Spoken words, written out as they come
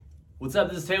What's up?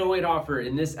 This is Taylor Waithofer,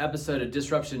 and this episode of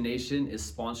Disruption Nation is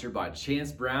sponsored by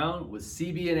Chance Brown with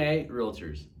CB&A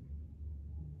Realtors.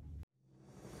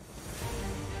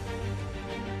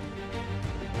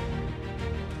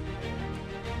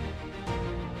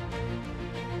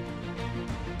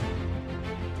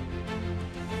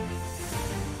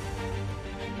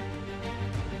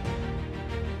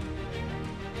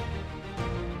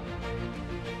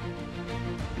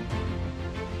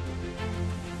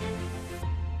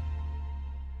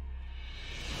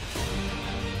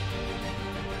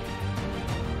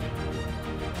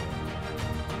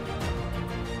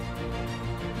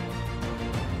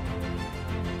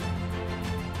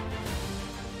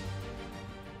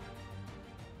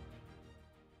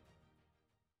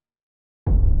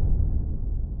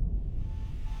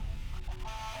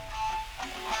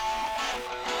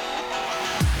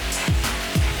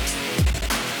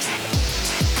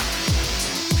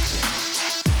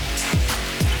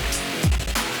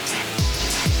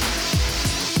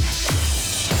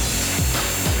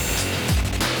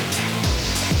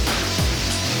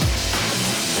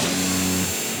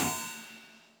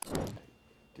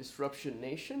 Disruption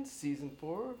Nation, Season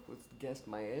 4, with guest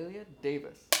Mahalia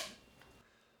Davis.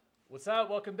 What's up?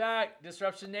 Welcome back,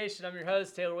 Disruption Nation. I'm your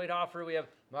host, Taylor Waithofer. We have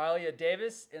Mahalia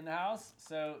Davis in the house,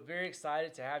 so very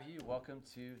excited to have you. Welcome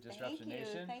to Disruption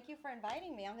Nation. Thank you for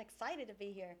inviting me. I'm excited to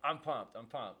be here. I'm pumped.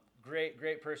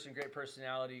 Great person, great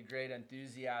personality, great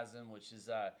enthusiasm, which is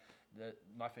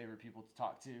my favorite people to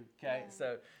talk to. Okay, Yeah.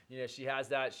 So she has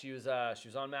that. She was on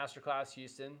Masterclass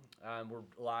Houston. We're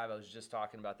live. I was just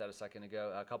talking about that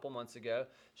a couple months ago.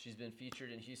 She's been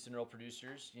featured in Houston Real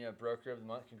Producers. Broker of the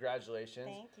Month. Congratulations.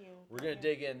 Thank you. We're gonna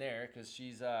dig in there because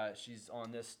she's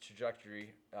on this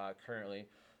trajectory currently.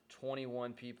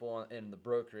 21 people in the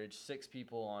brokerage, 6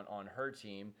 people on her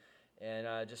team. And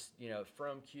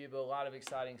from Cuba, a lot of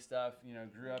exciting stuff.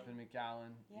 Grew up in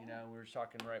McAllen. Yeah. We were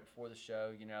talking right before the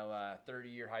show.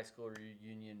 30-year high school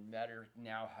reunion. Met her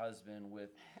now husband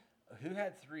with, who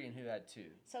had 3 and who had 2.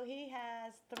 So he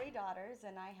has 3 daughters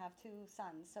and I have 2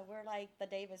 sons. So we're like the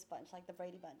Davis bunch, like the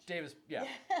Brady bunch. Davis, yeah,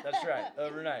 that's right.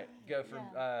 Overnight, go from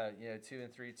 2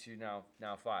 and 3 to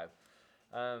now 5.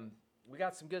 We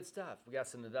got some good stuff. We got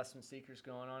some investment seekers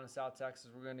going on in South Texas.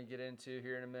 We're going to get into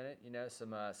here in a minute.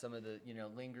 Some of the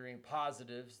lingering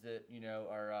positives that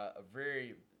are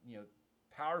very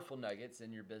powerful nuggets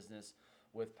in your business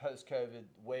with post-COVID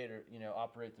way to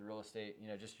operate the real estate.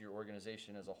 Just your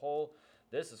organization as a whole.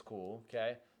 This is cool.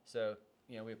 Okay, so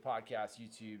we have podcast,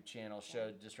 YouTube channel,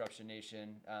 show Disruption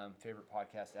Nation, favorite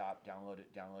podcast app. Download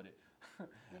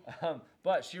it.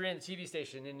 But she ran the TV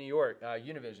station in New York,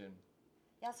 Univision.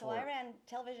 Yeah, so I ran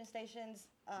television stations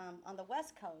on the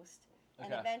West Coast,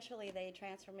 and eventually they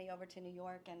transferred me over to New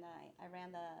York, and I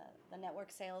ran the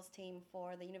network sales team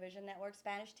for the Univision Network,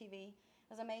 Spanish TV. It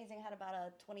was amazing. I had about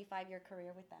a 25-year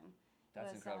career with them.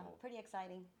 That's incredible. Pretty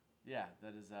exciting. Yeah,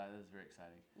 that is very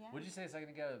exciting. Yeah. What did you say a second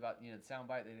ago about the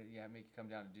soundbite? They make you come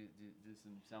down and do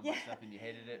some soundbite stuff, and you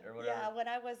hated it or whatever. Yeah, when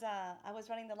I was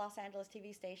running the Los Angeles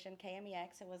TV station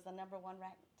KMEX, it was the #1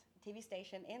 ranked TV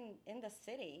station in the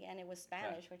city, and it was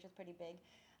Spanish, which is pretty big.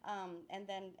 And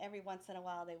then every once in a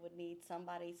while they would need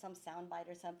somebody, some soundbite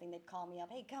or something. They'd call me up,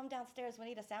 hey, come downstairs, we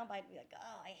need a soundbite. I'd be like,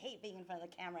 oh, I hate being in front of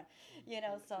the camera,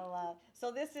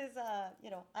 So this is,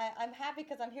 I'm happy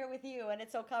because I'm here with you, and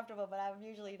it's so comfortable. But I'm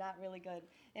usually not really good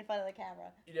in front of the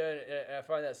camera. I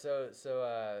find that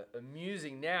so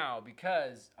amusing now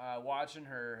because watching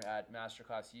her at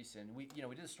Masterclass Houston, we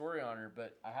did a story on her,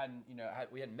 but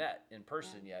we hadn't met in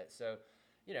person yet, so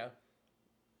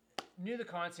knew the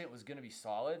content was going to be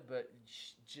solid, but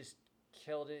just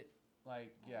killed it.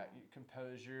 Your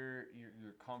composure,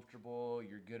 you're comfortable,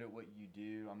 you're good at what you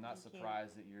do. I'm not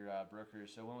surprised that you're a broker.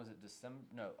 So when was it?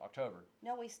 October.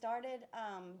 No, we started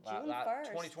June 1st.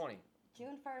 2020.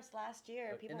 June 1st last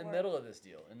year. In the middle of this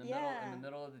deal. In the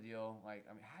middle of the deal.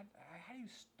 How do you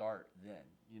start then?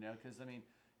 Because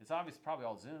it's obvious, probably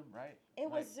all Zoom, right? It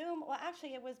was Zoom. Well,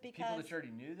 actually, it was because people that you already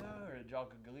knew, though, or did y'all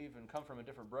leave and come from a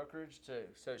different brokerage to?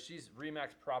 So she's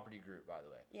Remax Property Group, by the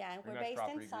way. Yeah, and we're based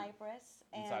in Cypress,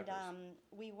 and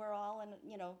we were all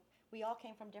we all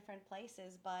came from different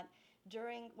places. But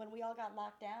when we all got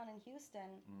locked down in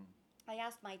Houston, I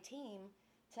asked my team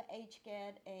to each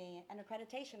get an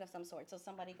accreditation of some sort. So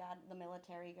somebody got the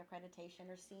military accreditation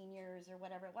or seniors or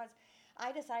whatever it was.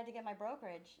 I decided to get my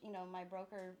brokerage, my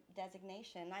broker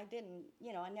designation. I didn't,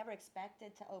 I never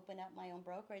expected to open up my own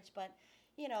brokerage, but,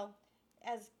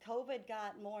 as COVID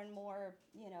got more and more,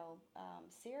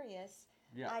 serious,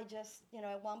 I just,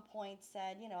 at one point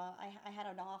said, I had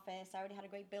an office, I already had a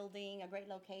great building, a great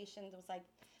location. It was like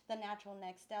the natural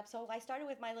next step. So I started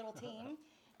with my little team.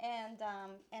 And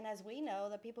as we know,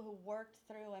 the people who worked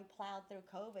through and plowed through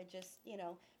COVID, just,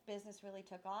 business really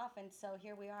took off. And so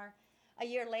here we are a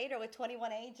year later with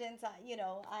 21 agents.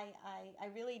 I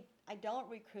really, I don't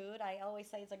recruit. I always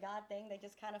say it's a God thing. They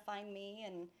just kind of find me,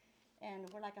 and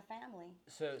we're like a family.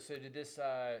 So did this,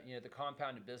 the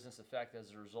compounded business effect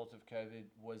as a result of COVID,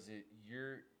 was it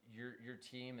your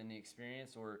team and the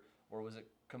experience, or was it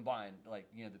combined? Like,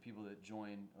 the people that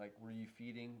joined, like, were you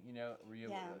feeding, were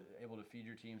you able to feed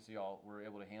your team so y'all were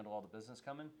able to handle all the business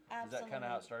coming? Absolutely. Is that kind of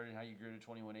how it started and how you grew to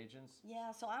 21 agents?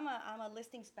 Yeah, so I'm a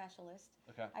listing specialist.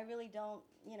 Okay. I really don't,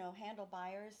 handle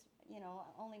buyers,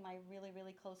 only my really,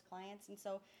 really close clients. And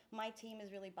so my team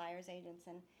is really buyers agents.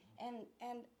 And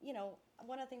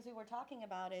one of the things we were talking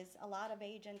about is a lot of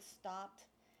agents stopped,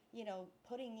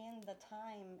 putting in the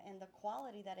time and the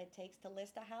quality that it takes to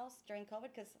list a house during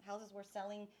COVID, because houses were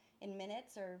selling in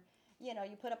minutes, or, you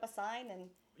put up a sign and.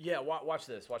 Yeah, watch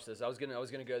this. I was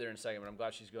gonna go there in a second, but I'm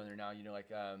glad she's going there now.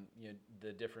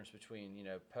 The difference between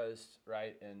post,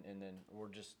 right, and then we're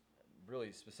just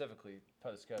really specifically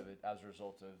post COVID as a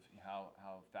result of how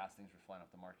fast things were flying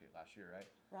off the market last year, right?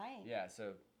 Right. Yeah.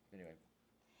 So anyway.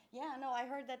 Yeah, no, I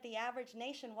heard that the average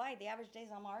nationwide, the average days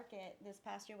on market this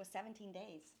past year was 17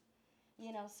 days.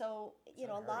 So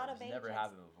a lot of agents. Never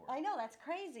happened before. I know, that's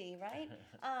crazy, right?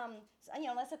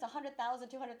 Unless it's $100,000,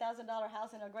 $200,000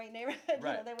 house in a great neighborhood,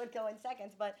 right. They would go in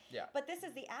seconds. But yeah. But this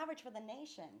is the average for the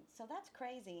nation, so that's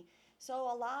crazy. So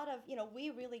a lot of we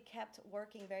really kept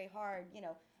working very hard.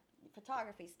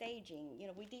 Photography, staging.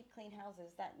 We deep clean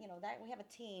houses. That that we have a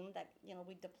team that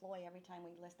we deploy every time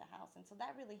we list a house, and so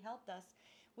that really helped us.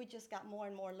 We just got more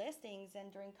and more listings,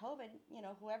 and during COVID,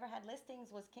 whoever had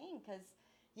listings was king, because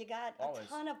you got a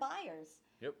ton of buyers,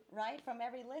 yep, right, from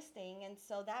every listing. And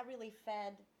so that really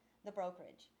fed the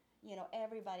brokerage.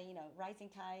 Everybody, rising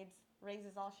tides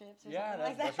raises all ships, or something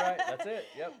like that. That's right. That's it.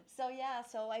 Yep.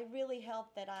 So I really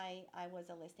helped that I was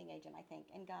a listing agent, I think,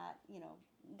 and got,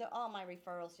 all my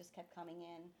referrals just kept coming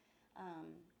in.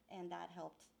 And that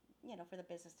helped, for the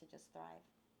business to just thrive.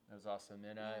 That was awesome.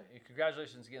 And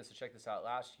congratulations again. So check this out.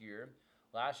 Last year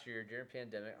during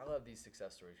pandemic, I love these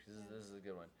success stories because this is a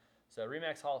good one. So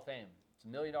RE/MAX Hall of Fame. It's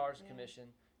 $1 million commission.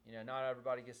 Not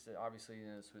everybody gets to obviously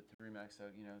switch to RE/MAX. So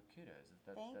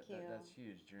kudos. Thank you. That's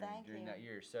huge during that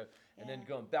year. So and Yeah. then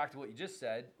going back to what you just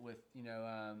said with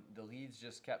the leads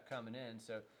just kept coming in.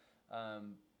 So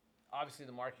obviously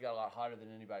the market got a lot hotter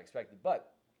than anybody expected.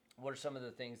 But what are some of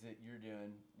the things that you're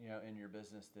doing in your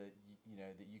business that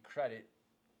that you credit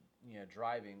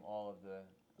driving all of the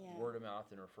word of mouth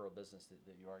and referral business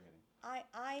that you are getting?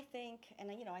 I think, and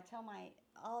I tell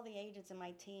all the agents in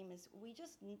my team, is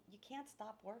you can't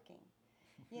stop working.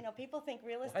 People think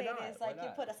real estate is like you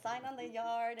put a sign on the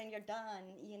yard and you're done,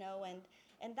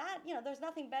 and that, there's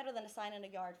nothing better than a sign in a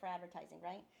yard for advertising,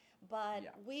 right?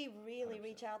 But we really 100%.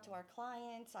 reach out to our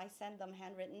clients. I send them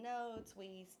handwritten notes.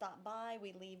 We stop by,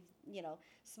 we leave,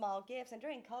 small gifts. And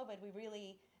during COVID, we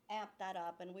really amped that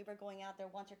up, and we were going out there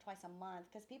once or twice a month,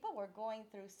 because people were going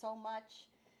through so much,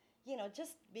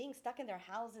 just being stuck in their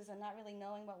houses and not really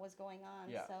knowing what was going on.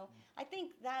 Yeah. So I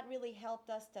think that really helped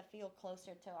us to feel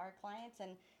closer to our clients,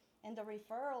 and the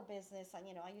referral business.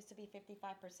 I used to be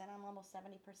 55%. I'm almost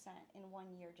 70% in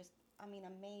 1 year. Just,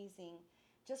 amazing,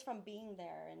 just from being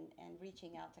there and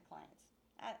reaching out to clients.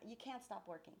 You can't stop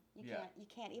working. You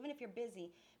can't. Even if you're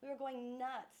busy. We were going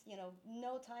nuts,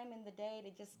 no time in the day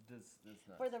to just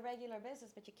for the regular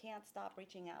business, but you can't stop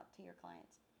reaching out to your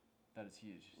clients. That is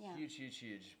huge. Yeah.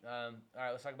 Huge. All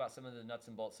right, let's talk about some of the nuts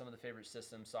and bolts, some of the favorite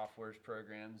systems, softwares,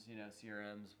 programs,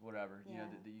 CRMs, whatever,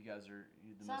 that you guys are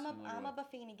the most familiar with. I'm a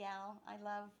Buffini gal. I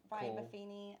love Brian Cool.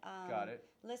 Buffini. Got it.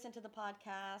 Listen to the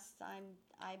podcasts.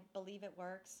 I believe it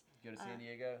works. Go to San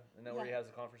Diego? Isn't that where he has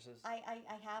the conferences? I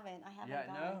haven't. I haven't Yeah,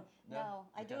 gone. no?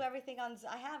 I do Okay. everything on.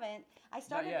 I haven't. I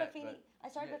started yet, Buffini. but I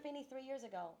started yeah. Buffini 3 years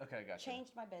ago. Okay, gotcha.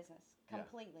 Changed my business Yeah.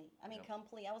 completely. I mean, Yep.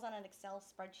 complete. I was on an Excel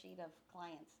spreadsheet of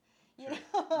clients. Sure.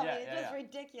 It's just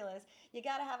ridiculous. You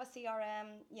got to have a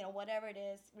CRM. Whatever it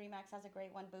is. RE/MAX has a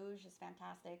great one. Bouge is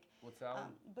fantastic. What's that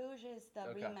one? Bouge is the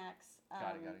Okay. RE/MAX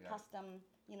Got it. custom,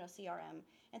 CRM,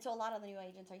 and so a lot of the new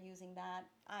agents are using that.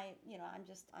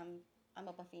 I'm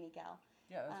a Buffini gal.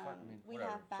 Yeah, that's fine. I mean, we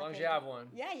whatever. have As long as back you have agent. one.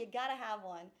 Yeah, you gotta have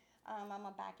one. I'm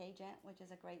a back agent, which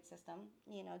is a great system,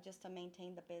 just to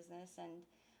maintain the business, and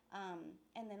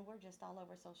then we're just all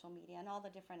over social media and all the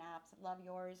different apps. Love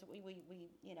Yours.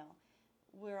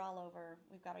 we're all over.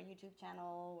 We've got our YouTube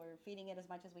channel. We're feeding it as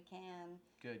much as we can.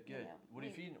 Good. You know, What do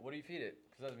you feed? What do you feed it?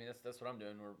 Because I mean, that's what I'm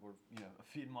doing. We're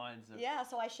feeding mine. So. Yeah,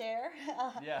 so I share.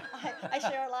 Yeah. I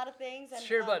share a lot of things. And,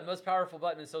 share button, most powerful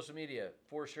button in social media,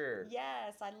 for sure.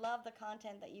 Yes, I love the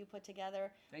content that you put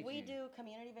together. Thank we you. do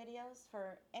community videos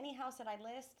for any house that I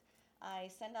list. I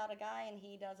send out a guy and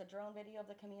he does a drone video of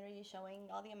the community showing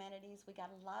all the amenities. We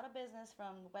got a lot of business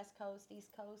from West Coast, East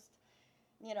Coast,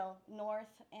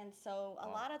 north. And so a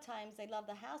lot of times they love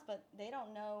the house, but they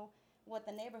don't know what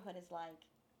the neighborhood is like.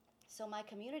 So my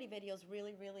community videos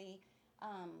really, really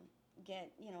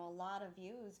get, a lot of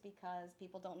views because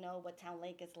people don't know what Town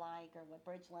Lake is like or what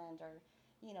Bridgeland or,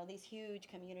 these huge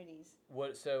communities.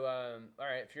 So, all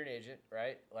right, if you're an agent,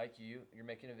 right, like you're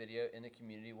making a video in the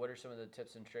community, what are some of the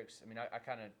tips and tricks? I mean, I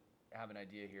kind of have an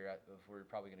idea here of where we're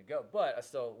probably going to go, but I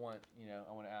still want,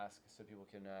 I want to ask so people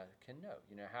can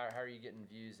know, how are you getting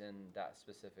views in that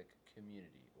specific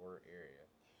community or area?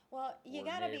 Well, you or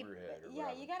gotta be, neighborhood or yeah,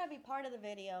 whatever. you gotta be part of the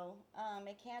video.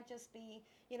 It can't just be,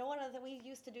 we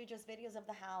used to do just videos of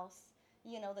the house,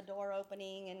 the door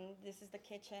opening, and this is the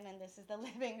kitchen, and this is the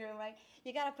living room, right?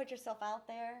 You gotta put yourself out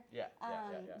there. Yeah.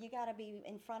 You gotta be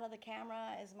in front of the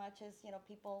camera as much as,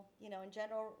 people, in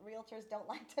general, realtors don't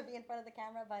like to be in front of the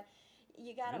camera, but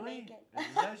you gotta Really? make it.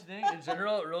 Is that what you think? In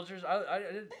general, realtors, I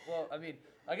did, well, I mean,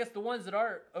 I guess the ones that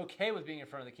are okay with being in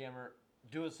front of the camera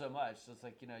do it so much. So it's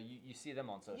like, you see them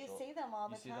on social. You see them all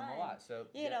the You see time. them a lot. So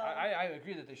You know. I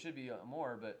agree that they should be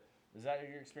more, but is that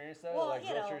your experience though? Well, like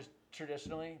realtors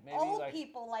traditionally, maybe Old like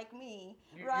people like me,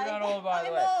 you're right? not old, by the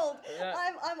I'm way. old. Yeah.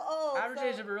 I'm old. average so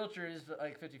age of a realtor is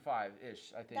like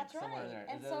 55-ish, I think. That's somewhere right. in there.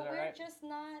 And Is so that we're right? just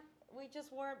not. We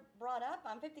just weren't brought up.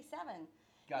 I'm 57.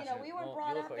 Gotcha. We were Well, brought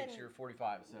you look up like in. you're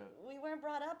 45, so. We weren't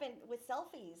brought up with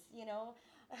selfies.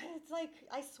 It's like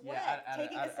I sweat Out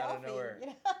taking a selfie. of nowhere.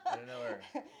 Out of nowhere.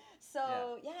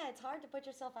 So yeah, it's hard to put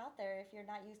yourself out there if you're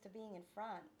not used to being in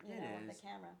front, of the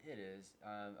camera. It is.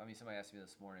 I mean, somebody asked me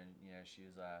this morning.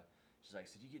 She's like,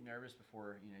 so do you get nervous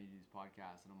before you do these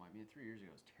podcasts? And I'm like, man, 3 years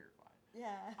ago I was terrified.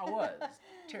 Yeah. I was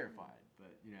terrified,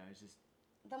 but it's just.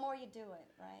 The more you do it,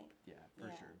 right? Yeah, for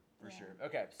Yeah. sure.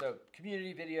 Okay, so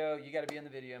community video, you got to be in the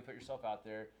video and put yourself out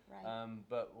there. Right.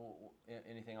 But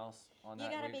anything else on that? You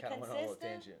got to be kind of went on a little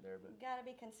consistent. tangent there, but. You got to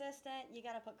be consistent. You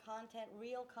got to put content,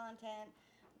 real content,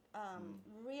 a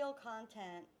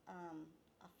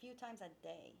few times a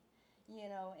day.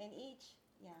 In each.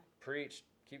 Yeah. Preach.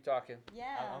 Keep talking.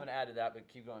 Yeah. I'm going to add to that, but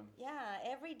keep going. Yeah,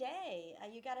 every day.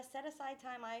 You got to set aside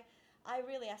time. I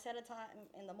set a time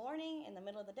in the morning, in the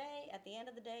middle of the day, at the end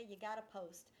of the day. You got to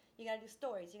post. You got to do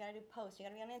stories. You got to do posts. You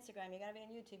got to be on Instagram. You got to be on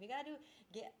YouTube. You got to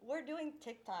we're doing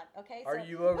TikTok, okay? Are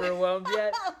you overwhelmed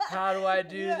yet? How do I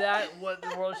do Yeah. that? What in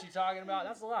the world is she talking about?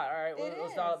 That's a lot. All right,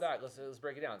 let's dial is. it back. Let's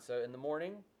break it down. So in the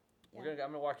morning, Yeah. I'm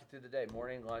gonna walk you through the day: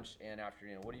 morning, lunch, and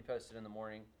afternoon. What do you post in the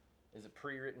morning? Is it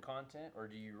pre-written content, or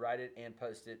do you write it and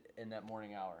post it in that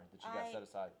morning hour that you got set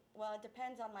aside? Well, it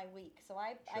depends on my week. So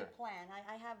I Sure. plan.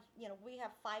 I have, we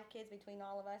have 5 kids between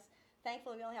all of us.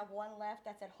 Thankfully, we only have one left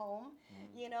that's at home,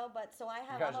 but so I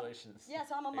have. Congratulations. So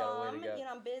I'm a You got a way mom, to go.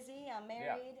 I'm busy, I'm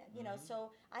married, Mm-hmm.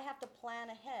 so I have to plan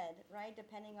ahead, right,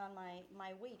 depending on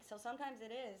my week. So sometimes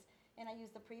it is, and I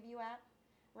use the preview app,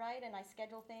 right, and I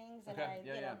schedule things, and Okay.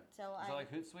 I, so Is I. that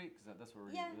like Hootsuite? Because that's where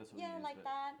we Yeah, that's what we yeah, use, like but-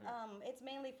 that. okay. It's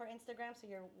mainly for Instagram, so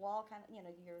your wall kind of,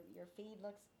 your feed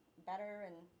looks better,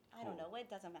 and I don't Cool. know, it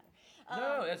doesn't matter.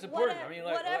 No, that's important. I mean,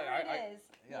 like, whatever I- it is,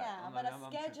 yeah, I'm but not- a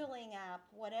I'm scheduling app,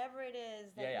 whatever it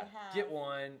is that Yeah. you have. Get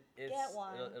one. Get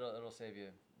one. It'll save you.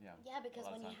 Yeah. Yeah, because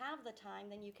lot of when you time. have the time,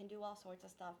 then you can do all sorts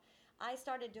of stuff. I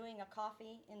started doing a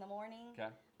coffee in the morning. Okay.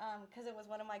 Because it was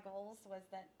one of my goals was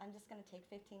that I'm just going to take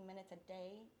 15 minutes a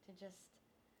day to just,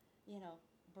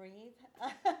 breathe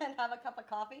and have a cup of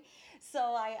coffee. So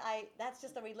I that's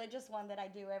just a religious one that I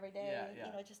do every day. Yeah.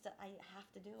 I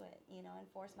have to do it, and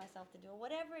force myself to do it.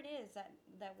 Whatever it is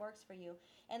that works for you.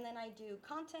 And then I do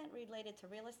content related to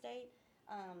real estate,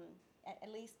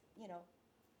 at least,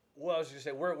 Well, I was gonna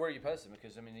say, where are you posting?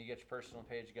 Because I mean, you got your personal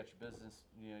page, you got your business,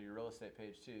 your real estate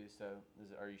page too. So,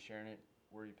 are you sharing it?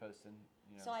 Where are you posting?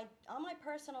 So on my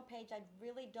personal page, I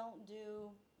really don't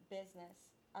do business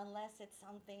unless it's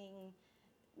something,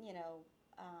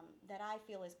 that I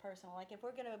feel is personal. Like if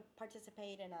we're going to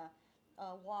participate in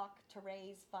a walk to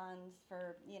raise funds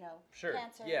for, Sure.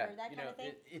 cancer Yeah. or that kind of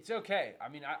thing. It's okay. I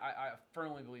mean, I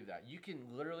firmly believe that you can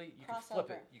literally could flip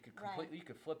Crossover. it. You could completely you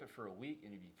could flip it for a week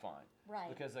and you'd be fine. Right.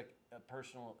 Because like a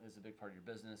personal is a big part of your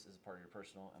business, is a part of your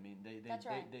personal. I mean, they That's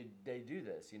right. they do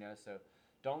this, So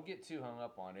don't get too hung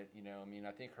up on it. You know, I mean,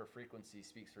 I think her frequency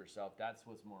speaks for herself. That's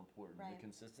what's more important, Right. the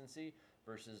consistency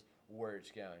versus where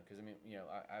it's going. Because I mean, you know,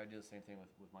 I do the same thing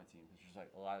with my team. There's just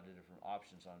like a lot of different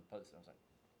options on posts. I was like,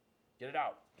 get it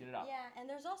out. Yeah, and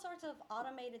there's all sorts of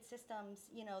automated systems,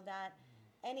 you know, that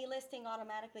any listing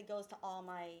automatically goes to all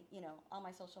my, you know, all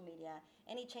my social media.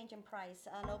 Any change in price,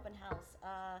 an open house,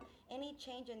 any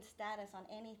change in status on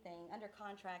anything, under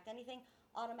contract, anything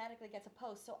automatically gets a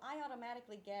post. So I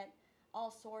automatically get all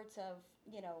sorts of,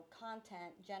 you know,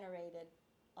 content generated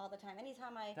all the time.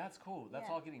 Anytime I That's cool. That's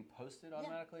Yeah. all getting posted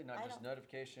automatically, not I just don't-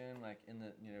 notification, like in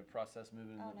the process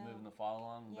moving Oh, no. moving the file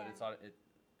along. But Yeah. it's it.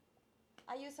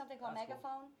 I use something called That's cool.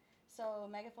 Megaphone. So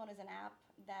Megaphone is an app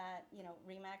that, you know,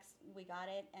 Remax, we got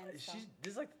it, and so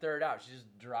This is like the third out. She's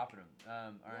just dropping them.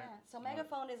 All right. yeah. So You know,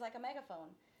 Megaphone is like a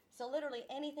megaphone. So literally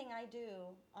anything I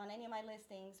do on any of my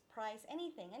listings, price,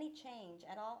 anything, any change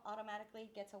at all, automatically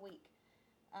gets a week.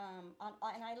 And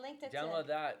I linked it Download to.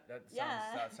 that.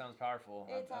 Yeah. That sounds powerful.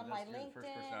 It's on my You're the LinkedIn, first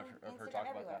person I've heard Instagram, talk about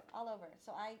everywhere, that. all over.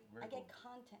 So I Very get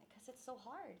cool. content because it's so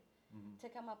hard Mhm. to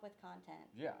come up with content.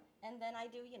 Yeah. And then I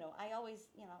do, you know, I always,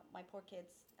 you know, my poor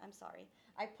kids, I'm sorry,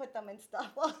 I put them in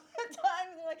stuff all the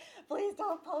time. They're like, please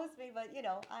don't post me. But, you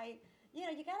know,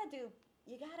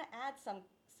 you gotta add some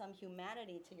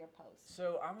humanity to your posts.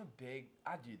 So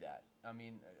I do that. I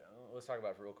mean, let's talk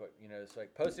about it for real quick. You know, it's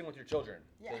like posting with your children.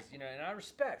 Yeah. 'Cause, you know, and I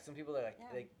respect some people that like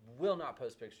Yeah. they will not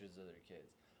post pictures of their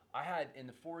kids. I had in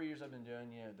the 4 years I've been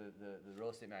doing, you know, the real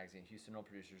estate magazine, Houston Real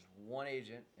Producers, one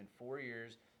agent in 4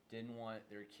 years didn't want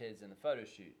their kids in the photo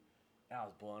shoot. And I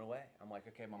was blown away. I'm like,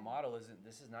 okay, my Yeah. model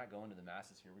this is not going to the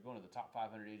masses here. We're going to the top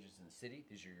 500 agents in the city.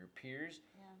 These are your peers.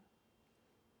 Yeah.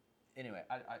 Anyway,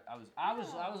 I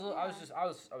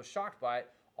was shocked by it.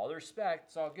 All the respect,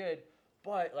 it's all good,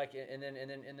 but like, and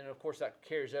then of course that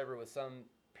carries over with some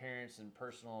parents and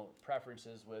personal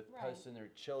preferences with Right. posting their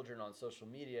children on social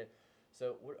media.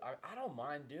 So I don't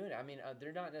mind doing it. I mean,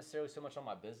 they're not necessarily so much on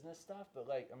my business stuff, but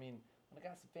like, I mean, when I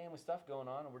got some family stuff going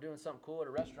on and we're doing something cool at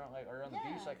a restaurant, like or on the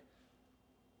beach, Yeah. like,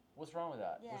 what's wrong with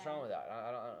that? What's Yeah. wrong with that?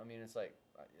 I don't. I mean, it's like,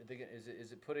 I think is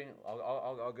it putting?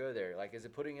 I'll go there. Like, is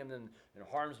it putting him in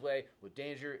harm's way with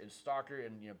danger and stalker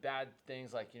and, you know, bad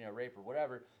things like, you know, rape or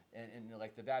whatever, and you know,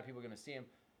 like the bad people are gonna see him.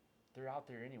 They're out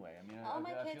there anyway. I mean, All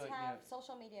my I kids feel like, have you know,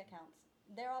 social media accounts.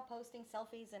 They're all posting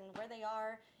selfies and where they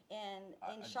are and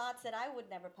I in just- shots that I would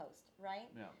never post, right?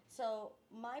 Yeah. So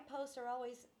my posts are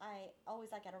always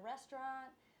like at a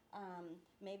restaurant.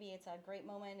 Maybe it's a great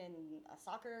moment in a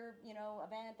soccer, you know,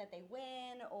 event that they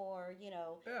win, or, you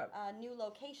know, Yeah. a new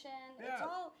location.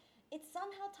 Yeah. It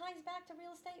somehow ties back to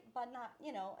real estate, but not,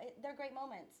 you know, they're great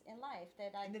moments in life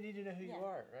that I. And they need to know who you yeah.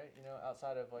 are, right? You know,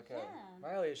 outside of like Yeah.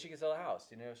 my Elliot, she can sell a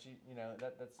house. You know, you know,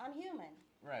 that's I'm human.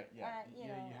 right. Yeah. you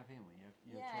know, you have family. You have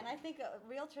Yeah, and I think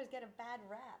realtors get a bad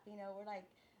rap. You know, we're like,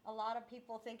 a lot of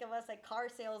people think of us like car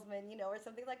salesmen, you know, or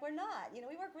something. Like, we're not. You know,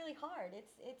 we work really hard.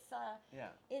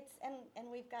 yeah.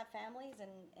 And we've got families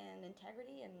and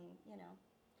integrity, and, you know.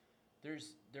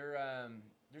 There's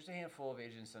a handful of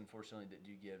agents, unfortunately, that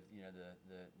do give, you know,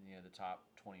 the top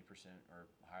 20% or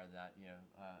higher than that, you know,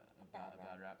 a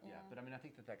bad rap. Yeah. yeah. But I mean, I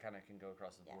think that kind of can go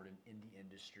across the Yeah. board in the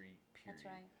industry. Period. That's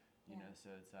right. You Yeah. know, so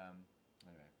it's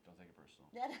anyway, don't take it personal.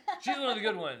 Yeah. She's one of the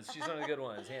good ones. She's one of the good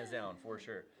ones, hands down, for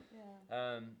sure.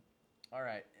 Yeah. All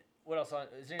right. What else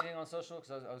is there anything on social?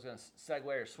 Because I was going to segue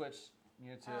or switch,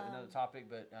 you know, to another topic,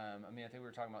 but I mean, I think we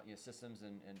were talking about, you know, systems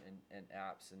and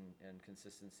apps and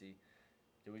consistency.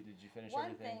 Did you finish One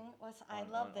everything? thing was, I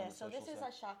on- love on the this. So this social is side?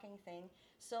 a shocking thing.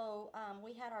 So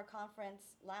we had our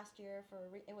conference last year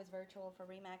it was virtual for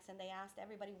Remax, and they asked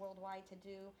everybody worldwide to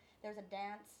do. There's a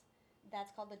dance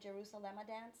that's called the Jerusalema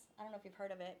dance. I don't know if you've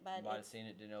heard of it, but Might have seen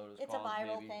it, didn't know what it was it's called. a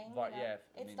viral maybe. thing. But you know?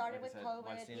 yeah, It started with like I said,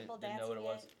 might have COVID, seen it, people didn't know dancing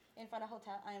what it was. in front of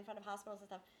in front of hospitals and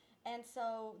stuff. And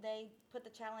so they put the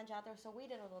challenge out there. So we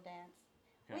did a little dance.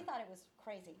 We Okay. thought it was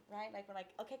crazy, right? Like, we're like,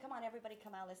 okay, come on, everybody,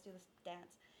 come out, let's do this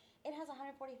dance. It has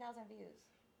 140,000 views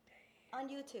on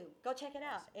YouTube. Go check it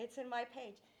out. It's in my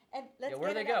page. And let's Yeah, where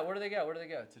do get they it go? out. Where do they go? Where do they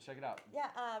go to check it out? Yeah,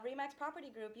 Remax Property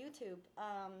Group YouTube,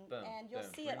 Boom, and you'll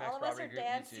boom. see it. Remax All of us Property are Group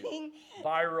YouTube. dancing.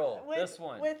 Viral. With, This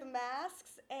one. with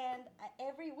masks, and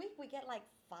every week we get like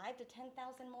 5,000 to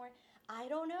 10,000 more. I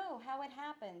don't know how it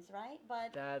happens, right?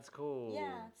 But That's cool.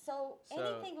 yeah, so So-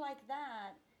 anything like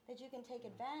that you can take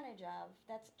advantage of,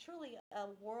 that's truly a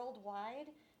worldwide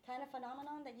kind of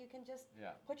phenomenon that you can just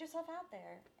Yeah. put yourself out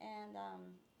there. And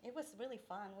it was really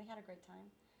fun. We had a great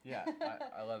time. Yeah,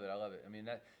 I love it. I love it. I mean,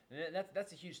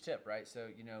 that's a huge tip, right? So,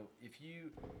 you know, if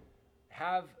you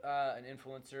have an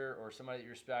influencer or somebody that you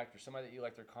respect or somebody that you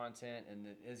like their content and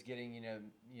that is getting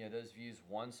those views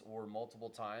once or multiple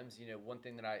times. One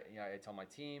thing that I tell my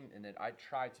team and that I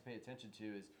try to pay attention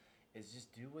to is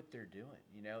just do what they're doing.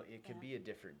 It could be a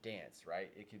different dance,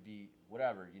 right? It could be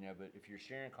whatever, but if you're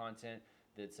sharing content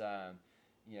that's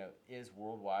is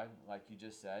worldwide, like you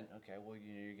just said, okay, well,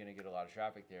 you're going to get a lot of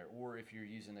traffic there. Or if you're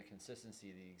using the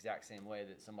consistency the exact same way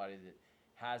that somebody that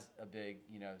has a big,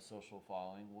 social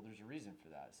following, well, there's a reason for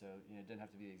that. So, it doesn't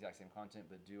have to be the exact same content,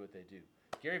 but do what they do.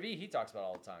 Gary Vee, he talks about it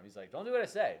all the time. He's like, don't do what I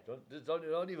say.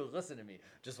 Don't even listen to me.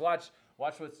 Just watch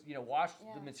what's,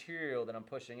 the material that I'm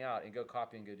pushing out and go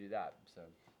copy and go do that. So.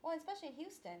 Well, especially in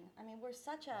Houston. I mean, we're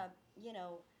such a,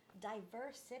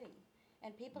 diverse city.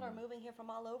 And people are moving here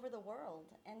from all over the world.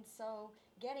 And so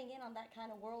getting in on that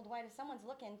kind of worldwide, if someone's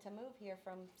looking to move here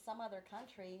from some other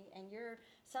country and you're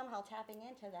somehow tapping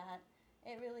into that,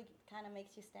 it really kind of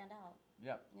makes you stand out.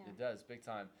 Yep, yeah. It does, big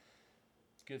time.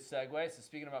 It's a good segue. So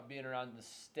speaking about being around the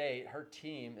state, her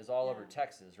team is all over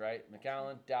Texas, right?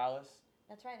 McAllen, Dallas.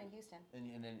 That's right, in Houston.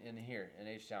 And then in here in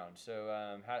H-Town. So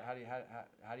how do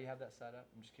you have that set up?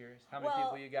 I'm just curious. How many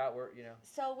people you got?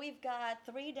 So we've got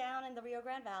 3 down in the Rio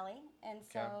Grande Valley, and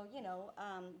so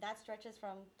that stretches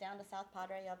from down to South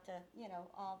Padre up to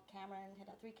all Cameron,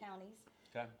 3 counties.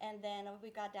 Okay. And then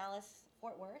we've got Dallas,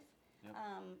 Fort Worth. Yep.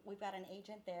 We've got an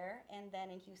agent there, and then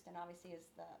in Houston, obviously,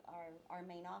 is our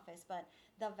main office. But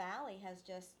the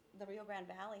Rio Grande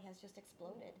Valley has just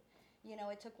exploded.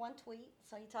 It took one tweet.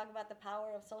 So you talk about the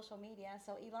power of social media.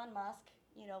 So Elon Musk,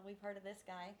 we've heard of this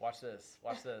guy. Watch this.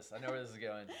 I know where this is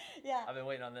going. Yeah. I've been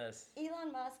waiting on this.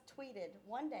 Elon Musk tweeted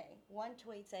one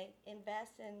tweet, say,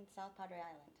 invest in South Padre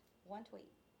Island. One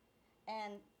tweet.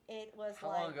 And it was How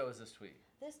long ago was this tweet?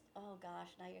 Oh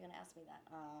gosh, now you're going to ask me that.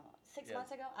 6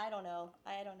 months ago? I don't know.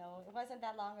 It wasn't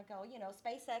that long ago.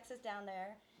 SpaceX is down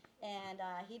there, and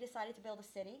he decided to build a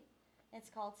city. It's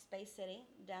called Space City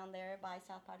down there by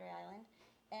South Padre Island,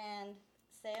 and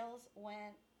sales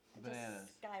went bananas.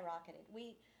 Just skyrocketed.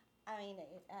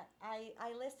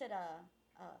 I listed a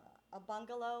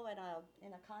bungalow in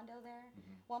a condo there,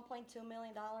 $1.2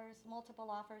 million, multiple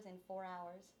offers in 4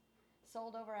 hours,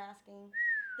 sold over asking.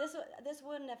 This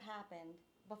wouldn't have happened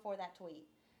before that tweet.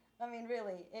 I mean,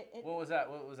 really. What was that?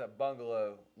 What was that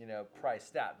bungalow? Price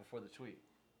stat before the tweet.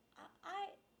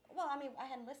 I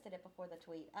hadn't listed it before the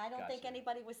tweet. I don't think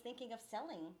anybody was thinking of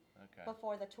selling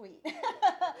before the tweet.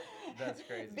 That's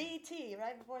crazy. BT,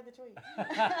 right before the tweet.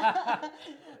 I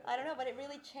don't know, but it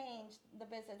really changed the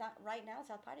business. Right now,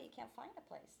 South Padre, you can't find a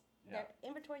place. Yeah. Their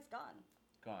inventory's gone.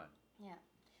 Gone. Yeah.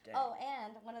 Dang. Oh,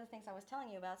 and one of the things I was telling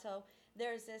you about, so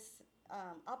there's this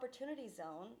opportunity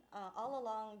zone all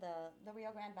along the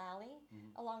Rio Grande Valley,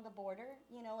 along the border.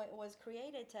 It was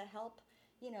created to help,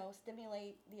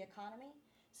 stimulate the economy.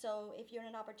 So if you're in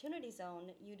an opportunity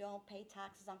zone, you don't pay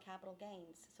taxes on capital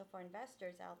gains. So for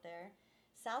investors out there,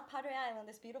 South Padre Island,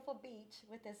 this beautiful beach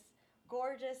with this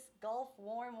gorgeous Gulf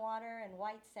warm water and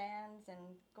white sands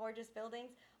and gorgeous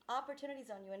buildings, opportunity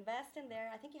zone. You invest in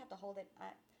there. I think you have to hold it.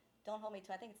 Don't hold me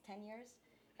to. I think it's 10 years.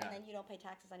 And then you don't pay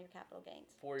taxes on your capital gains.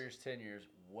 4 years, 10 years,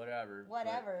 whatever.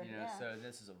 Whatever, But, so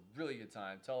this is a really good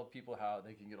time. Tell people how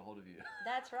they can get a hold of you.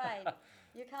 That's right.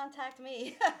 You contact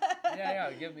me.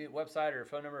 Yeah. Give me a website or a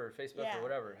phone number or Facebook or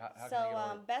whatever. How can they get a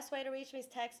hold of you? Best way to reach me is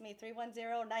text me,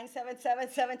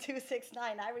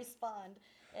 310-977-7269. I respond,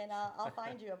 and I'll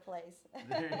find you a place.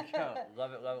 There you go.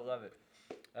 Love it.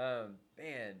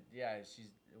 Man, yeah,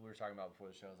 we were talking about before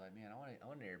the show. I was like, man, I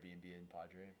want an Airbnb in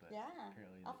Padre, but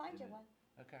apparently I'll find you one.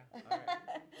 Okay, all right.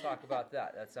 Talk about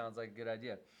that. That sounds like a good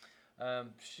idea.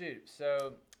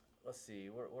 So let's see.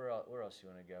 Where else you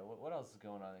want to go? What else is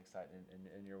going on exciting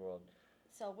in your world?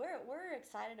 So we're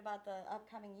excited about the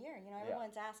upcoming year.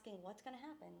 Everyone's asking what's going to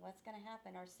happen.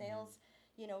 Our sales,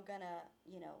 gonna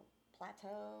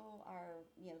plateau.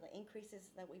 The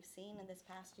increases that we've seen in this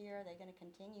past year, they're going to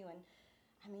continue. And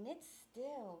we're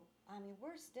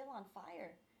still on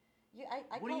fire.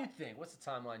 What do you think? What's the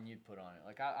timeline you'd put on it?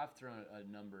 Like I've thrown a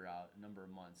number out, a number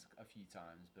of months, a few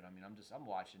times, but I'm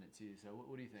watching it too. So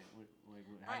what do you think?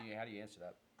 How do you answer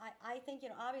that? I think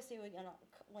obviously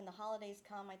when the holidays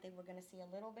come, I think we're going to see a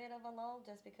little bit of a lull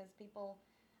just because people.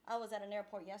 I was at an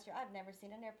airport yesterday. I've never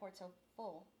seen an airport so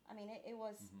full. I mean, it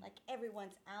was like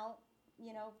everyone's out.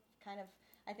 Kind of.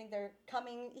 I think they're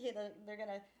coming. They're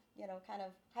gonna. Kind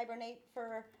of hibernate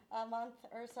for a month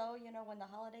or so, when the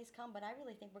holidays come. But I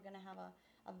really think we're going to have a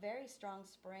very strong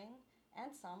spring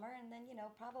and summer. And then,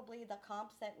 probably the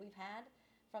comps that we've had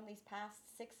from these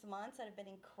past 6 months that have been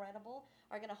incredible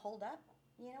are going to hold up.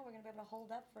 We're going to be able to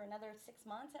hold up for another 6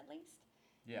 months at least.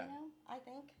 Yeah. I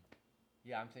think.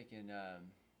 Yeah, I'm thinking,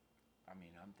 I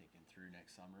mean, I'm thinking through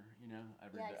next summer, you know,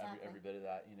 Yeah, exactly. every bit of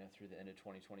that, you know, through the end of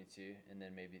 2022, and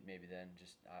then maybe then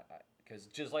just because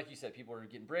just like you said, people are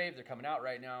getting brave. They're coming out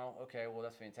right now. Okay, well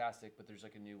that's fantastic, but there's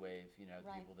like a new wave, you know,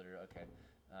 Right. people that are okay.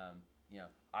 You know,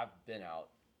 I've been out,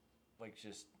 like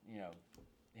just you know,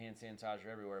 hand sanitizer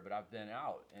everywhere, but I've been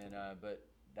out, and but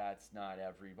that's not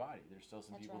everybody. There's still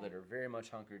some That's people right. that are very much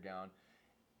hunkered down.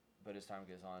 But as time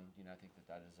goes on, you know, I think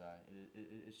that is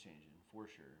it's changing for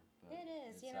sure. But It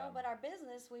is, it's, you know, but our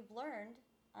business, we've learned,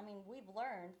 I mean, we've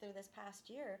learned through this past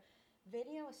year,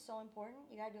 video is so important.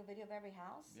 You got to do a video of every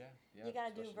house. yeah, You got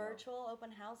to do especially now. virtual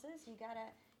open houses. You got to,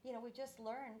 you know, we just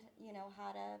learned, you know, how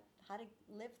to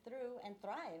live through and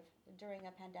thrive during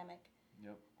a pandemic.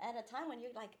 Yep. At a time when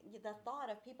you're like the thought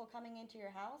of people coming into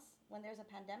your house when there's a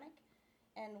pandemic,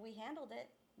 and we handled it,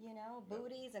 you know, Yep.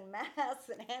 booties and masks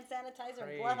and hand sanitizer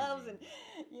and Crazy. gloves and,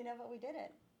 you know, but we did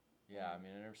it. Yeah, I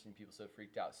mean, I've never seen people so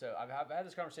freaked out. So I've had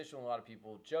this conversation with a lot of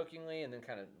people jokingly and then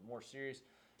kind of more serious.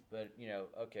 But, you know,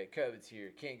 okay, COVID's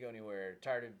here, can't go anywhere,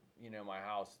 tired of, you know, my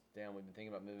house. Damn, we've been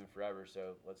thinking about moving forever,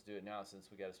 so let's do it now since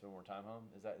we got to spend more time home.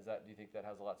 Is that do you think that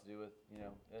has a lot to do with, you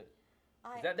know, it?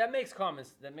 That makes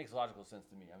logical sense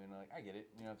to me. I mean, like, I get it.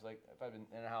 You know, it's like if I've been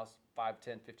in a house 5,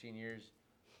 10, 15 years,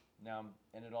 now I'm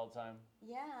in it all the time.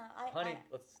 Yeah, Honey,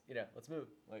 let's move.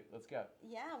 Like, let's go.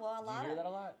 Yeah, well, Do you hear that a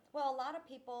lot? Well, a lot of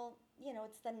people, you know,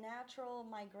 it's the natural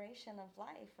migration of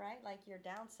life, right? Like you're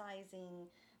downsizing,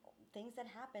 things that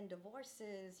happen,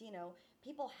 divorces, you know,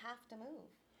 people have to move.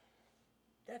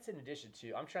 That's in addition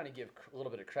to, I'm trying to give a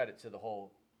little bit of credit to the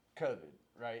whole COVID,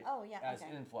 right? Oh, yeah, As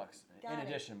okay. influx. Got in it.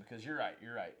 addition, because you're right.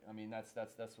 I mean, that's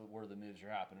where the moves are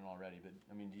happening already. But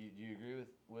I mean, do you agree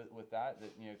with that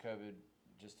you know, COVID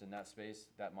just in that space,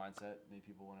 that mindset made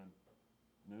people want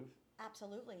to move?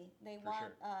 Absolutely. They For want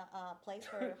sure. a place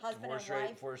where husband Divorce and rate, wife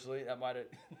unfortunately, that might have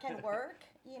can work.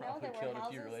 You know, probably there were killed a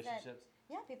few houses that, relationships.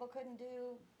 yeah, people couldn't,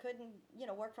 you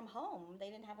know, work from home. They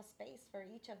didn't have a space for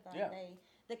each of them. Yeah.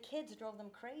 The kids drove them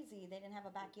crazy. They didn't have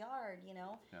a backyard, you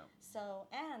know. No. So,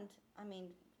 and I mean,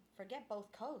 forget both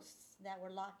coasts that were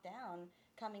locked down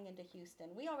coming into Houston.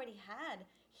 We already had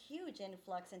huge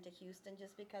influx into Houston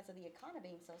just because of the economy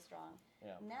being so strong.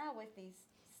 Yeah. Now with these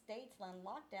states on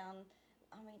lockdown,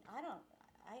 I mean,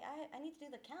 I need to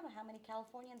do the count of how many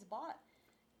Californians bought,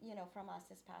 you know, from us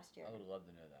this past year. I would love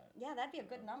to know that. Yeah, that'd be a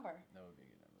good number. That would be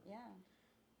a good number. Yeah.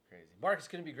 Crazy. Market's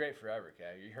going to be great forever,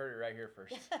 Kay. You heard it right here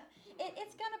first.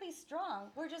 It's going to be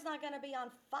strong. We're just not going to be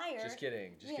on fire. Just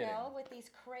kidding. Just you kidding. know, with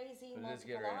these crazy But it is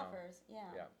good multiple right now. offers. Yeah.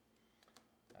 Yeah.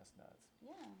 That's nuts.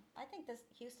 Yeah. I think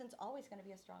Houston's always going to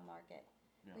be a strong market.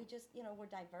 Yeah. We just, you know, we're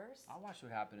diverse. I watched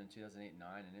what happened in 2008 and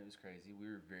 9, and it was crazy. We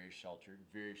were very sheltered,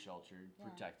 Yeah.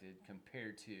 protected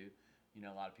compared to, you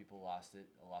know, a lot of people lost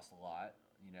a lot,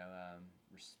 you know,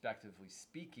 respectively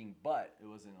speaking, but it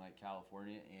wasn't like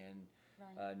California and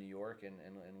Right. New York and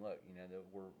look, you know,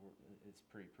 it's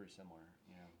pretty similar,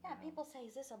 you know. Yeah, people say,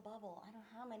 is this a bubble? I don't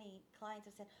know how many clients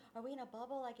have said, are we in a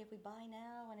bubble? Like if we buy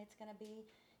now and it's going to be,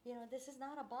 you know, this is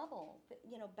not a bubble.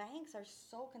 You know, banks are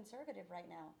so conservative right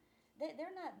now.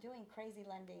 They're not doing crazy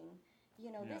lending.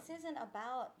 You know, Yeah. this isn't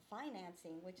about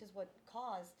financing, which is what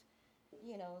caused,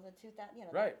 you know, the 2000, you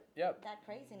know, Right. Yep. that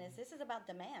craziness. This is about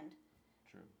demand.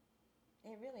 True.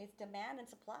 It really is demand and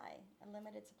supply,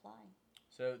 unlimited supply.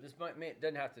 So this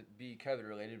doesn't have to be COVID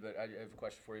related, but I have a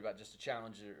question for you about just a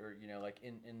challenge or you know, like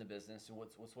in the business. And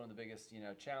what's one of the biggest, you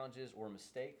know, challenges or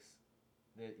mistakes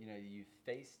that, you know, you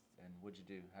faced, and what'd you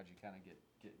do? How'd you kind of get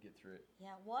through it?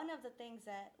 Yeah, one of the things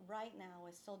that right now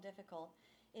is so difficult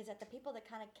is that the people that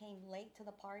kind of came late to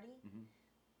the party Mhm.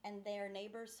 and their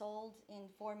neighbors sold in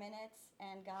 4 minutes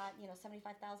and got, you know,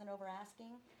 75,000 over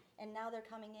asking, and now they're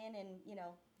coming in, you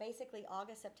know, basically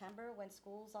August, September when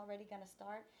school's already going to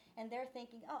start, and they're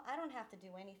thinking, oh, I don't have to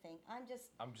do anything. I'm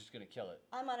just gonna kill it.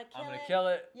 I'm gonna kill I'm gonna it. kill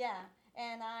it. Yeah,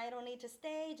 and I don't need to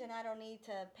stage, and I don't need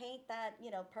to paint that,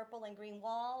 you know, purple and green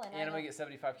wall, and And I'm I gonna don't-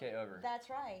 get 75K over. That's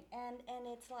right. And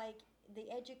it's like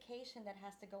the education that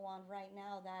has to go on right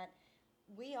now that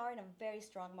we are in a very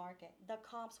strong market. The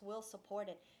comps will support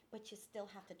it, but you still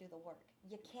have to do the work.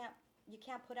 You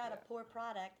can't put out a Yeah. poor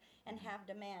product and have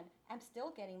demand. I'm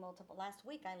still getting multiple. Last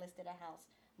week I listed a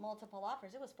house, multiple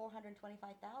offers. It was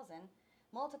 425,000.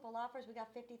 Multiple offers, we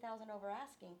got 50,000 over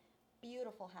asking.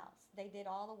 Beautiful house. They did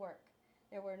all the work.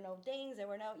 There were no dings, there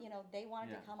were no, you know, they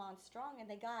wanted Yeah. to come on strong and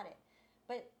they got it.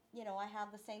 But, you know, I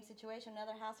have the same situation.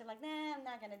 Another house, they're like, nah, I'm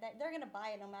not going to. They're going to buy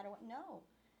it no matter what. No.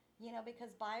 You know,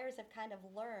 because buyers have kind of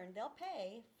learned they'll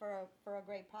pay for a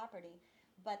great property.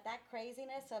 But that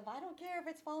craziness of, I don't care if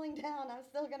it's falling down, I'm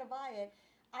still going to buy it,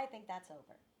 I think that's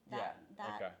over. Okay.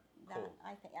 That, Cool.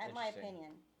 I think, in my Interesting.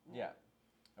 opinion. Yeah.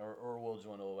 or will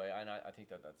dwindle away. And I think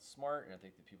that that's smart, and I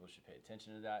think that people should pay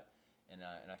attention to that. And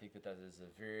I think that that is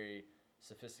a very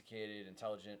sophisticated,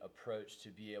 intelligent approach to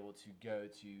be able to go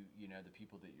to, you know, the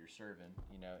people that you're serving,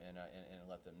 you know, and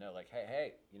let them know, like,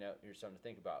 hey, you know, here's something to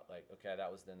think about. Like, okay,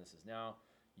 that was then, this is now.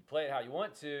 You play it how you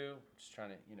want to. Just trying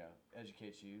to, you know,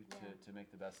 educate you to make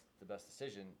the best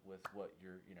decision with what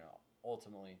you're, you know,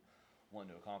 ultimately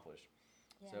wanting to accomplish.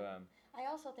 Yeah. So I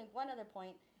also think one other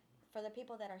point for the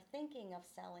people that are thinking of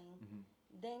selling,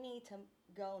 they need to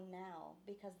go now,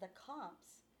 because the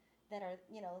comps that are,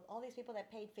 you know, all these people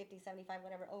that paid 50, 75,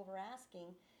 whatever, over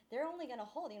asking, they're only going to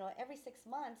hold, you know, every 6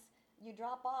 months you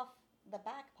drop off the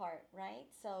back part, right?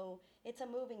 So it's a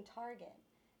moving target.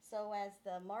 So as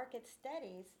the market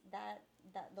steadies, that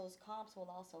those comps will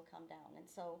also come down. And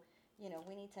so, you know,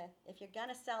 we need to, if you're going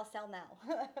to sell now.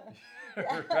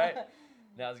 right.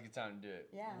 Now's a good time to do it.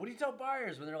 Yeah. What do you tell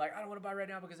buyers when they're like, I don't want to buy right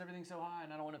now because everything's so high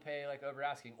and I don't want to pay like over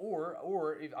asking,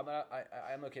 or if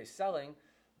I'm okay selling,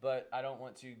 but I don't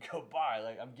want to go buy,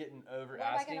 like I'm getting over Where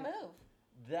asking. am I going to move?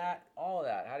 That, all of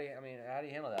that. How do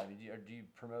you handle that? I mean, do you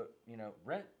promote, you know,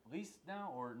 rent, lease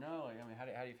now, or no? Like, I mean, how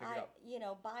do you figure it out? You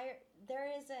know, there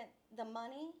isn't the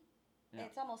money. Yeah.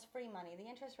 It's almost free money. The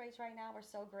interest rates right now are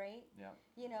so great. Yeah.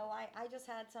 You know, I just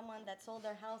had someone that sold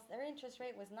their house. Their interest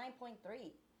rate was 9.3.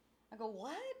 I go,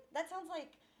 what? That sounds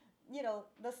like, you know,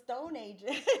 the Stone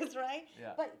Ages, right?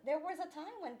 Yeah. But there was a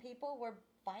time when people were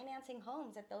financing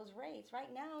homes at those rates.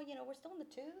 Right now, you know, we're still in the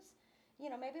 2s. You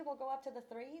know, maybe we'll go up to the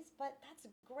 3s, but that's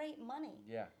great money.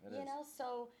 Yeah, it is. You know,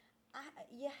 so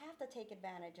you have to take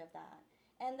advantage of that.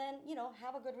 And then, you know,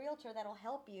 have a good realtor that'll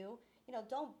help you. You know,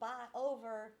 don't buy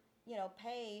over, you know,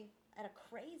 pay at a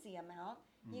crazy amount.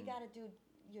 You got to do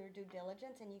your due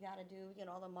diligence, and you got to do, you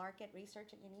know, all the market research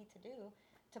that you need to do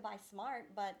to buy smart.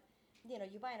 But, you know,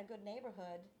 you buy in a good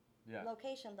neighborhood,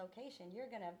 location, you're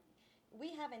going to,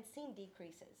 we haven't seen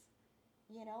decreases.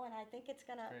 You know, and I think it's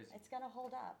gonna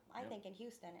hold up. I think in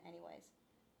Houston, anyways.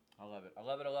 I love it.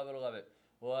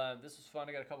 Well, this was fun.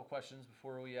 I got a couple questions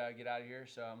before we get out of here,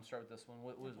 so I'm gonna start with this one.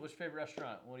 What's your favorite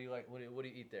restaurant? What do you like? What do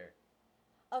you eat there?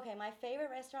 Okay, my favorite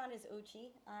restaurant is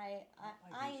Uchi. I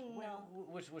know.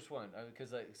 Which one?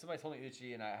 Because like somebody told me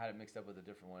Uchi, and I had it mixed up with a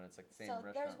different one. It's like the same so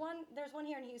restaurant. there's one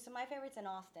here in Houston. My favorite's in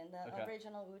Austin. The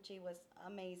original Uchi was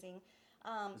amazing.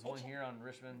 There's one here on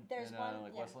Richmond there's and one,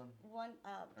 like Westland.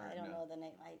 I don't know the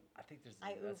name. I think there's.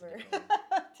 I Uber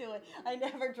to it. I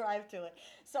never drive to it,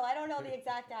 so I don't know the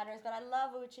exact address. But I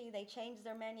love Uchi. They changed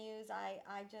their menus. I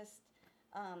just,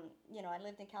 you know, I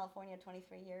lived in California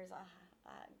 23 years.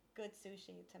 Good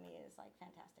sushi to me is like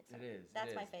fantastic. So it is.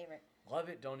 That's my favorite. Love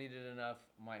it. Don't eat it enough.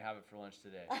 Might have it for lunch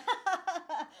today.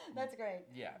 That's great.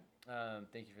 Yeah.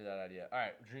 Thank you for that idea. All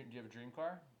right. Do you have a dream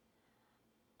car?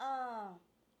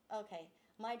 Okay.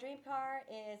 My dream car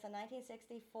is a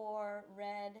 1964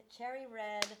 cherry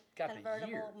red Got the convertible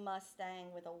year.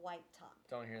 Mustang with a white top.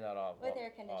 Don't hear that off. With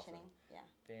air conditioning. Awesome. Yeah.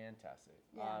 Fantastic.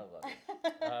 Yeah. I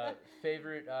love it.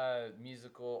 Favorite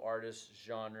musical artist,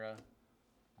 genre,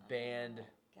 band?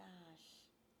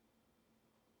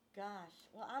 Gosh.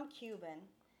 Well, I'm Cuban.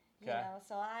 You Okay. know,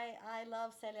 so I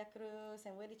love Celia Cruz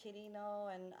and Willie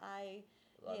Chirino, and I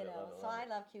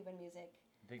love Cuban music.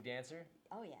 Big dancer?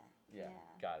 Oh yeah. Yeah.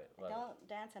 Got it. I Love don't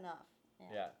dance enough.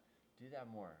 Yeah. Do that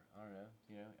more. I don't know.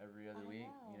 You know, every other week.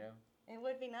 know. You know. It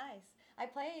would be nice. I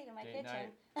play it in my Date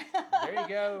kitchen. There you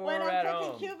go. When We're I'm at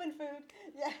cooking home. Cuban food.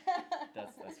 Yeah.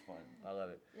 That's fun. I love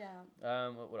it. Yeah.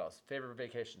 What else? Favorite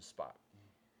vacation spot?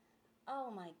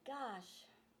 Oh my gosh.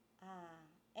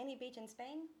 Any beach in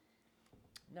Spain?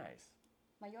 Nice.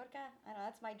 Mallorca? I know,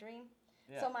 that's my dream.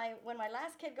 Yeah. So when my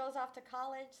last kid goes off to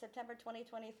college, September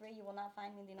 2023, you will not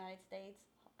find me in the United States.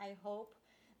 I hope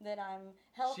that I'm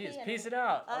healthy. She is piecing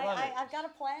out. I love it. I've got a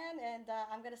plan, and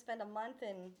I'm going to spend a month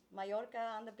in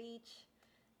Mallorca on the beach,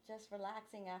 just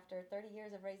relaxing after 30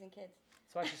 years of raising kids.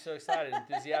 That's why she's so excited,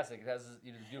 enthusiastic. It has this,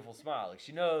 you know, beautiful smile. Like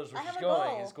she knows where I she's have a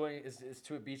going. goal. Is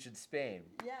to a beach in Spain.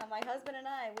 Yeah, my husband and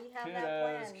I, we have that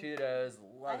plan. Kudos.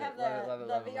 I have the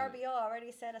VRBO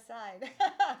already set aside.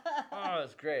 Oh,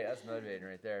 that's great. That's motivating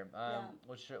right there. Yeah.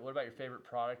 What about your favorite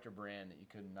product or brand that you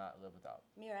could not live without?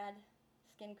 Murad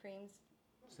skin creams.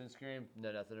 Sunscreen?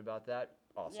 Know nothing about that?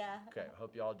 Awesome. Yeah. Okay,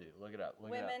 hope y'all do. Look it up.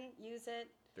 Women use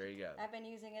it. There you go. I've been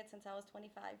using it since I was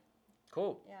 25.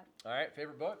 Cool. Yeah. All right,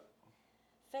 favorite book?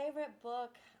 Favorite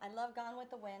book? I love Gone with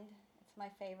the Wind. It's my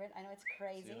favorite. I know it's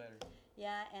crazy. See you later.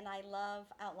 Yeah, and I love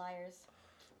Outliers.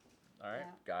 All right,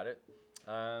 Yeah. got it.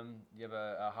 You have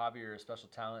a hobby or a special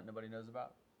talent nobody knows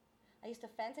about? I used to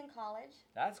fence in college.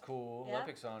 That's cool. Yeah.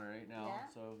 Olympics on right now. Yeah.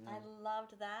 So, you know. I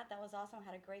loved that. That was awesome. I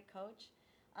had a great coach.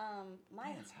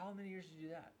 Dance. How many years did you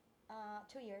do that?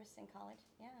 2 years in college.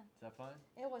 Yeah, Is that fun?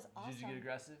 it was awesome. Did you get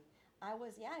aggressive? I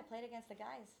played against the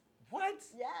guys. What?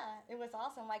 Yeah, it was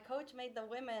awesome. My coach made the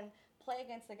women play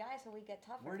against the guys so we get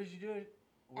tougher. Where did you do it?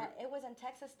 It was in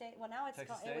Texas State. Well, now it's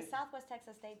Texas it was State? Southwest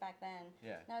Texas State back then.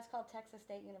 Yeah. Now it's called Texas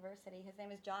State University. His name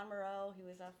is John Moreau. He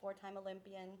was a 4-time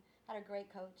Olympian. Had a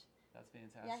great coach. That's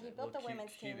fantastic. Yeah, he built the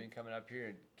women's team. Cuban coming up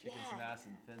here and kicking some Yeah. ass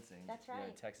in fencing. That's You know,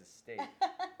 right. Texas State. Yeah.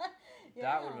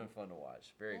 That would have been fun to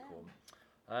watch. Very Yeah. cool.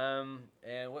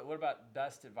 And what about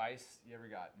best advice you ever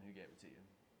got, and who gave it to you?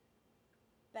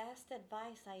 Best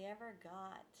advice I ever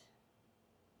got.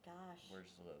 Gosh.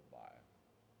 Words to live by.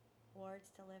 Words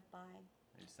to live by.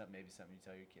 Maybe something you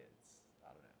tell your kids. I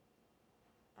don't know.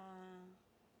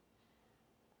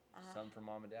 Something from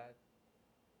mom and dad.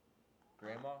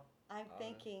 Grandma. I'm don't know.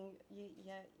 thinking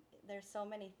there's so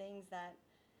many things that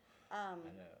I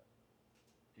know.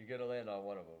 You're gonna land on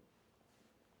one of them.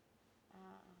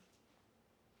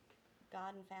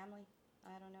 God and family.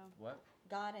 I don't know. What?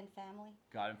 God and family.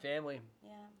 God and family.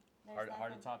 Yeah. There's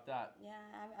Hard that to top that. Yeah,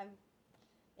 I'm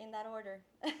in that order.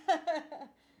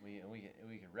 We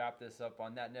can wrap this up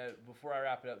on that note. Before I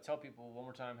wrap it up, tell people one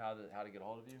more time how to get a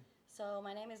hold of you. So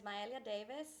my name is Maelia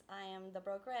Davis. I am the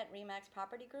broker at Remax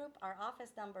Property Group. Our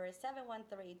office number is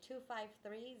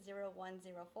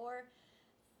 713-253-0104.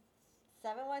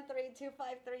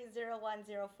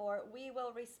 713-253-0104. We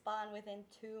will respond within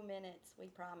 2 minutes, we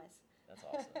promise. That's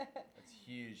awesome. That's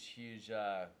huge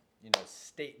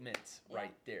statement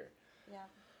right there. Yeah.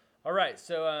 All right,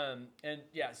 so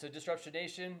so Disruption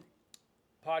Nation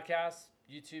podcast,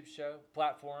 YouTube show,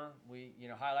 platform. We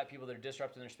highlight people that are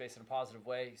disrupting their space in a positive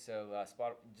way. So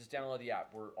just download the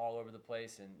app. We're all over the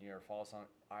place, and follow us on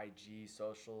IG,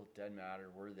 social, doesn't matter.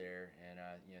 We're there, and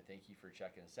thank you for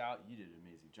checking us out. You did an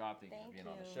amazing job. Thank you for being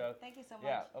on the show. Thank you so much.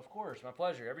 Yeah, of course, my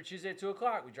pleasure. Every Tuesday at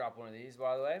 2:00 we drop one of these.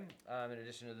 By the way, in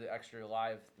addition to the extra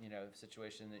live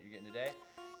situation that you're getting today.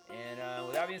 And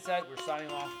with that being said, we're signing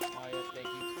off. Maya, thank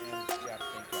you, and thank you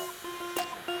all.